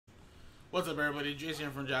What's up, everybody? Jason here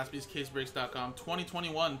from JaspysCaseBreaks.com.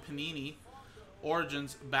 2021 Panini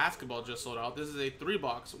Origins Basketball just sold out. This is a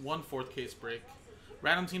 3-box, 1/4 case break.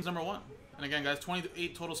 Random teams number 1. And again, guys,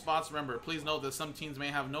 28 total spots. Remember, please note that some teams may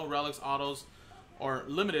have no relics, autos, or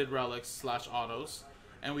limited relics / autos.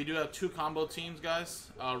 And we do have 2 combo teams, guys.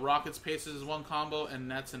 Rockets, Pacers is 1 combo, and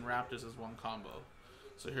Nets and Raptors is 1 combo.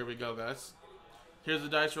 So here we go, guys. Here's the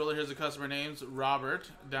dice roller. Here's the customer names. Robert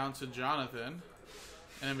down to Jonathan.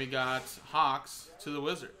 And then we got Hawks to the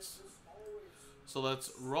Wizards. So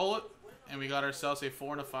let's roll it. And we got ourselves a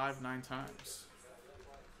 4 and a 5, 9 times.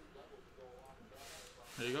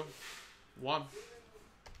 There you go. 1,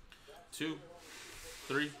 2,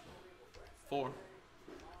 3, 4,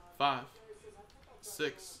 5,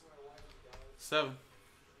 6, 7,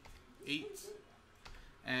 8,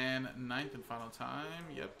 and 9th and final time.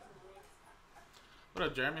 Yep. What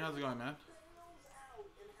up, Jeremy? How's it going, man?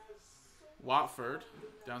 Watford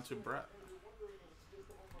down to Brett.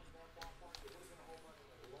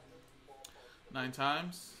 9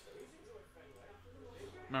 times.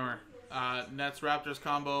 Remember, Nets Raptors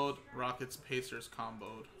comboed, Rockets Pacers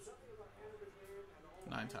comboed.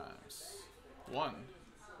 9 times. 1,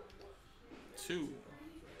 2,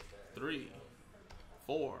 3,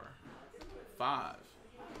 4, 5,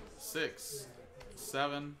 6,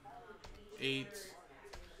 7, 8,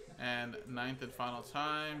 and 9th and final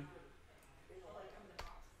time.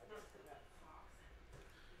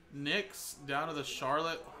 Knicks down to the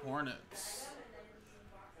Charlotte Hornets.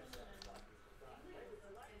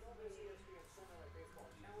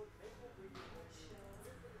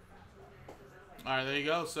 Alright, there you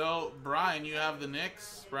go. So, Brian, you have the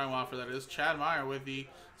Knicks. Brian Wofford, that is. Chad Meyer with the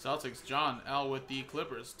Celtics. John L. with the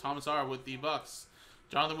Clippers. Thomas R. with the Bucks.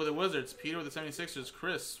 Jonathan with the Wizards. Peter with the 76ers.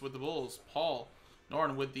 Chris with the Bulls. Paul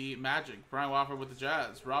Norton with the Magic. Brian Wofford with the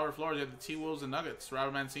Jazz. Robert Flores with the T-Wolves and Nuggets.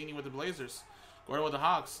 Robert Mancini with the Blazers. Gordon with the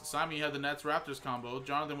Hawks. Simon, you had the Nets Raptors combo.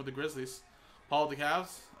 Jonathan with the Grizzlies. Paul with the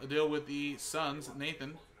Cavs. Adil with the Suns.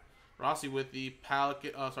 Nathan. Rossi with the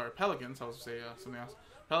Pelicans. I was going to say something else.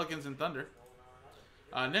 Pelicans and Thunder.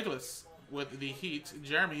 Nicholas with the Heat.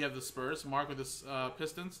 Jeremy, you have the Spurs. Mark with the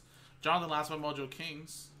Pistons. Jonathan, last one, Mojo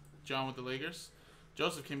Kings. John with the Lakers.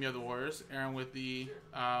 Joseph Kim, you have the Warriors. Aaron with the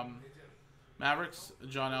Mavericks.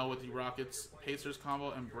 John L with the Rockets Pacers combo.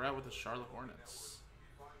 And Brett with the Charlotte Hornets.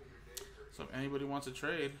 So if anybody wants to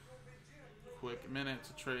trade, quick minute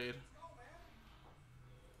to trade.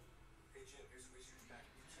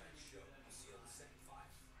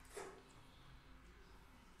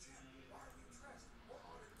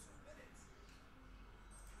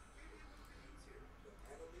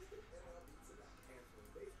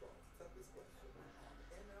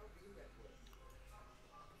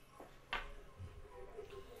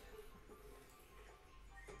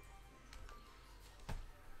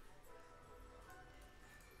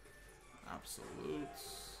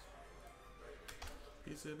 Absolutes.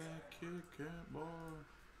 Piece of that Kit Kat bar.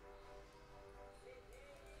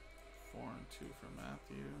 4 and 2 for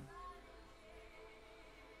Matthew.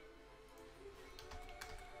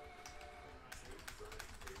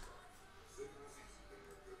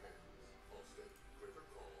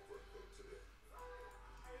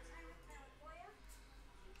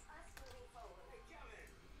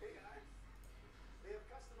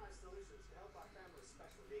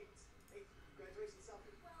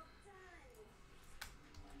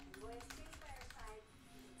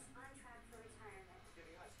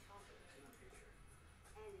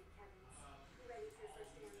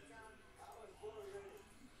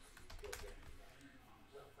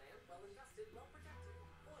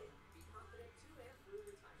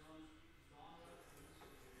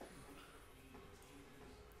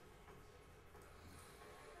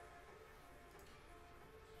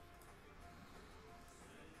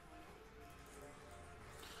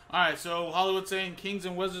 Alright, so Hollywood's saying Kings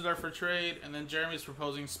and Wizards are for trade, and then Jeremy's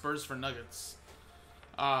proposing Spurs for Nuggets.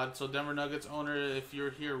 So Denver Nuggets owner, if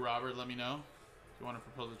you're here, Robert, let me know if you want to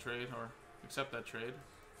propose a trade or accept that trade.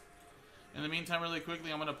 In the meantime, really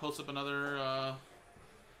quickly, I'm going to post up another,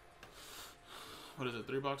 what is it,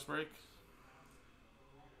 3-box break?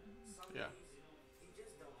 Yeah.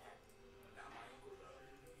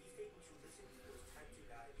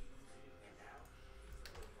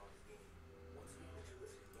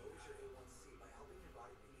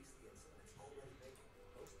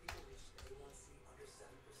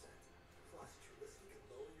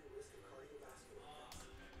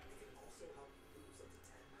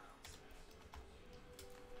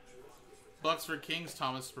 Bucks for Kings,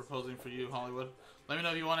 Thomas is proposing for you, Hollywood. Let me know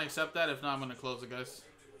if you want to accept that. If not, I'm going to close it, guys.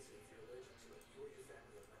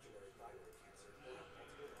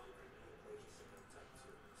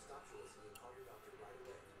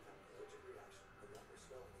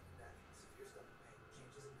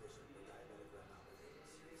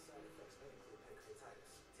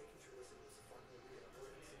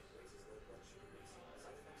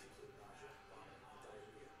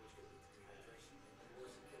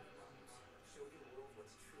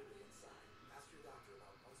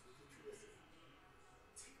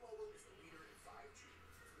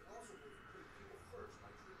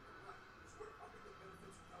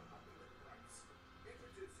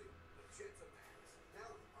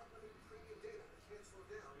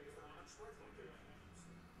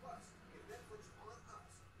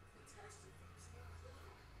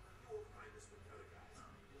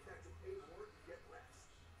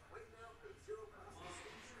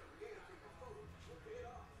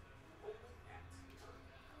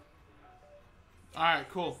 All right,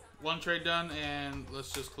 cool. One trade done, and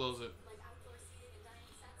let's just close it.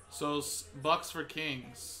 So Bucks for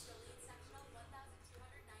Kings.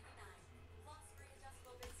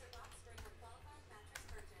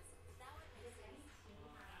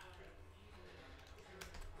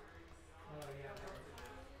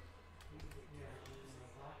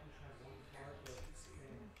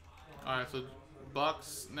 All right, so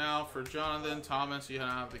Bucks now for Jonathan. Thomas, you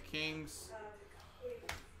have the Kings.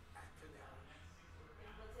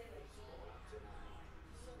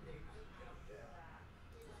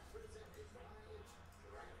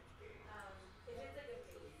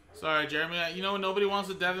 Sorry, Jeremy. You know nobody wants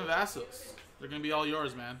the Devin Vassils. They're gonna be all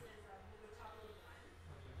yours, man.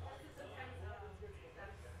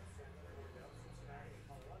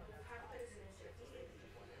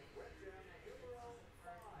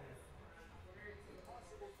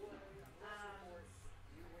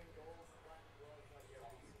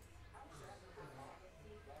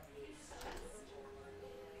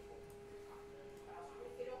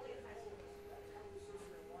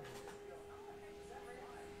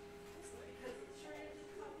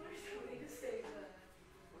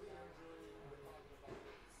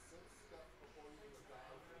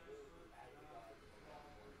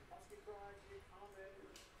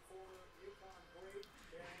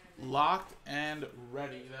 Locked and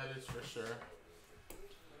ready, that is for sure.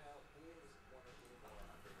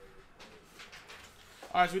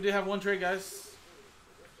 Alright, so we did have one trade, guys.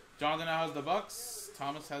 Jonathan now has the Bucks.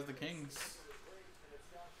 Thomas has the Kings.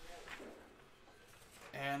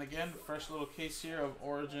 And again, fresh little case here of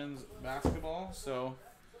Origins basketball. So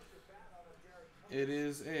it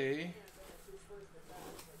is a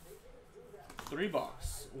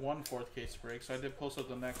 3-box, 1/4 case break. So I did post up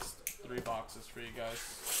the next 3 boxes for you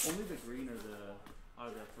guys. Only the green or the out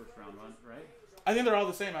of that first round run, right? I think they're all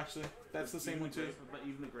the same, actually. That's the same Even one too. But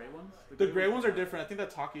even the gray ones? The gray ones are different. I think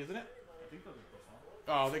that's hockey, isn't it? I think those are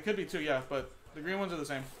football. Oh, they could be too, yeah. But the green ones are the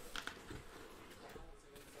same.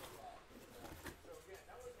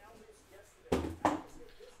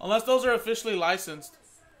 Unless those are officially licensed.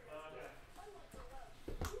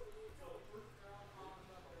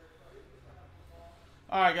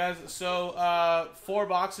 Alright, guys. So, 4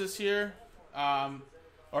 boxes here.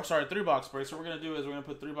 Or, sorry, 3-box break. So, what we're going to do is we're going to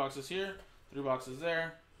put 3 boxes here, 3 boxes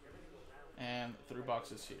there, and 3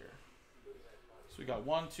 boxes here. So, we got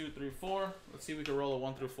 1, 2, 3, 4. Let's see if we can roll a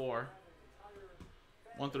 1 through 4.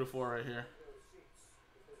 1 through 4 right here.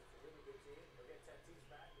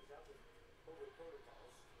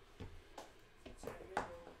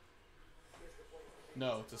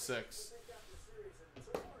 No, it's a 6.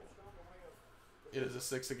 It is a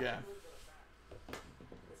 6 again.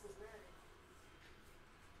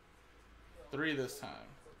 3 this time.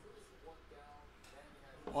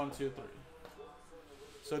 1, 2, 3.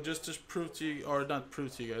 So just to prove to you, or not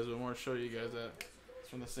prove to you guys, but more show you guys that it's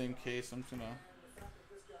from the same case. I'm just gonna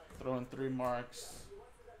throw in 3 marks.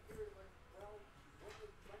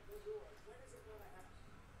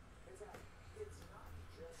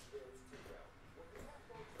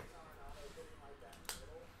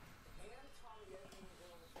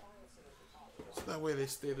 So that way they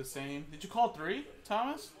stay the same. Did you call 3,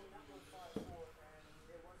 Thomas?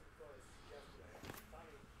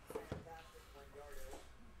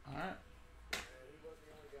 Alright.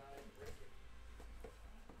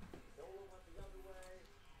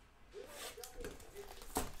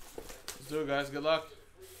 Let's do it, guys. Good luck.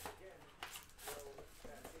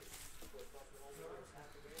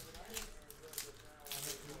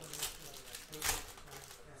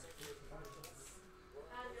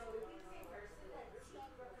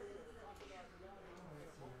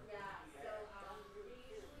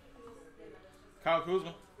 Kyle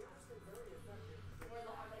Kuzma.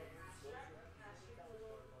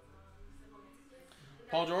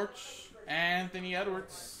 Paul George. Anthony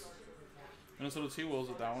Edwards. Minnesota T-Wolves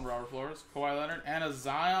with that one. Robert Flores. Kawhi Leonard. And a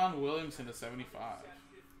Zion Williamson to 75.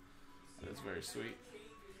 That is very sweet.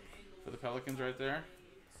 For the Pelicans right there.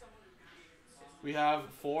 We have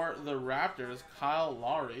for the Raptors, Kyle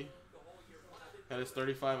Lowry. That is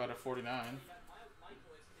 35 out of 49.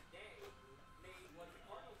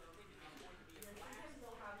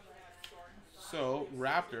 So,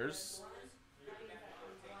 Raptors.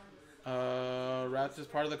 Raptors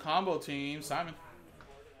part of the combo team, Simon.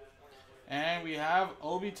 And we have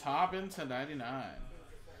Obi Toppin to 99.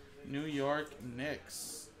 New York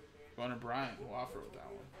Knicks. Going to Brian Wofford with that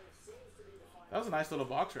one. That was a nice little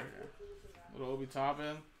box right here. Little Obi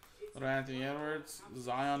Toppin, little Anthony Edwards,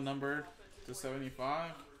 Zion numbered to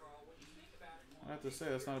 75. I have to say,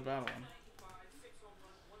 that's not a bad one.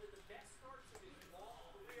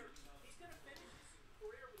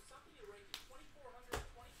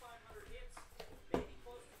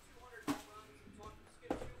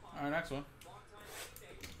 All right, next one.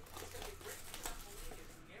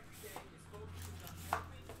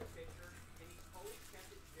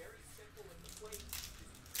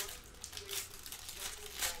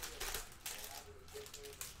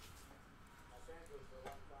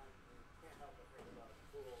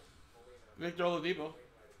 Victor Oladipo.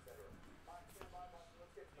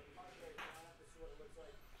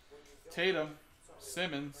 Tatum,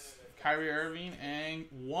 Simmons, Kyrie Irving, and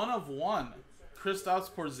 1 of 1. Kristaps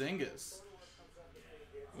Porzingis.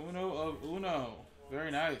 Uno of uno. Very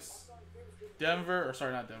nice.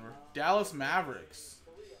 Dallas Mavericks.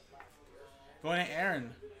 Going to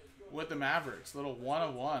Aaron with the Mavericks. Little 1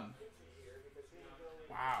 of 1.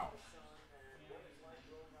 Wow.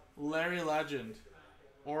 Larry Legend.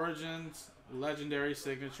 Origins, Legendary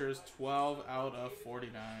Signatures, 12 out of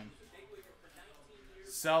 49.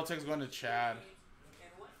 Celtics going to Chad.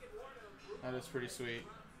 That is pretty sweet.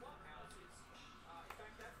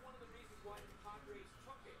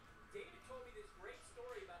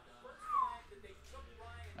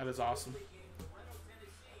 That is awesome.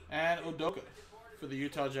 And Udoka for the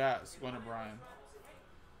Utah Jazz, going to Brian.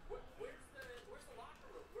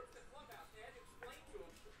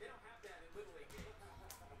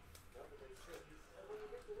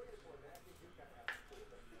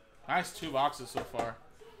 Nice 2 boxes so far.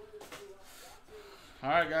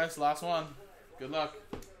 Alright guys, last one. Good luck.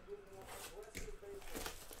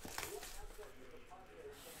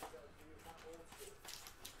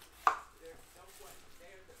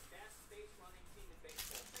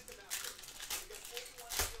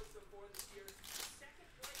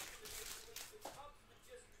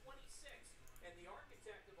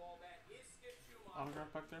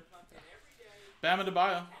 Autograph back there? Yeah. Bam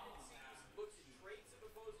Adebayo.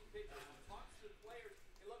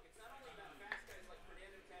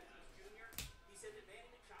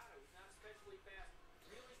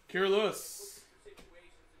 Kira Lewis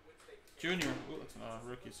Jr. Ooh, that's a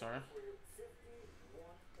rookie, sorry.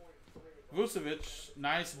 Vucevic,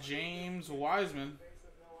 nice James Wiseman.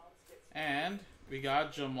 And we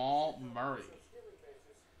got Jamal Murray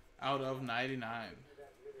out of 99.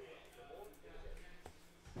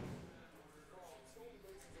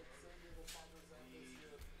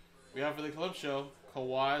 We have for the Clip Show,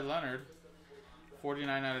 Kawhi Leonard,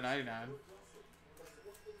 49 out of 99.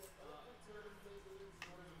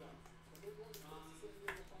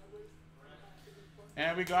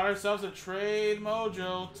 And we got ourselves a trade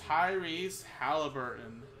mojo, Tyrese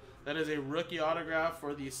Halliburton. That is a rookie autograph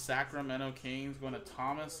for the Sacramento Kings, going to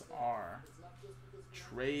Thomas R.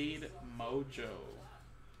 Trade mojo.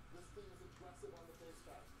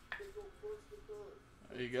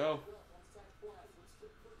 There you go.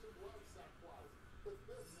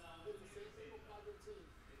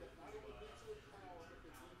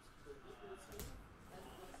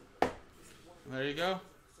 There you go.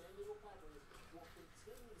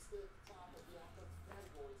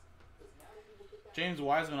 James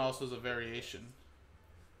Wiseman also is a variation.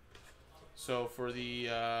 So for the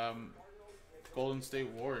Golden State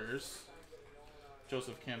Warriors,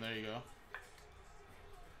 Joseph Kim, there you go.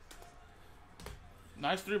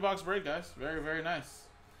 Nice 3-box break, guys. Very, very nice.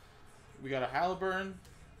 We got a Halliburton.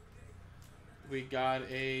 We got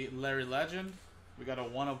a Larry Legend. We got a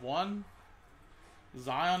 1 of 1.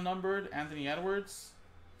 Zion numbered, Anthony Edwards.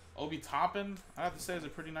 Obi Toppin. I have to say it's a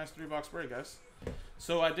pretty nice 3-box break, guys.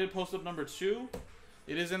 So I did post up number 2.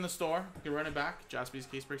 It is in the store. You can run it back.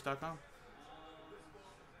 JaspysCaseBreaks.com.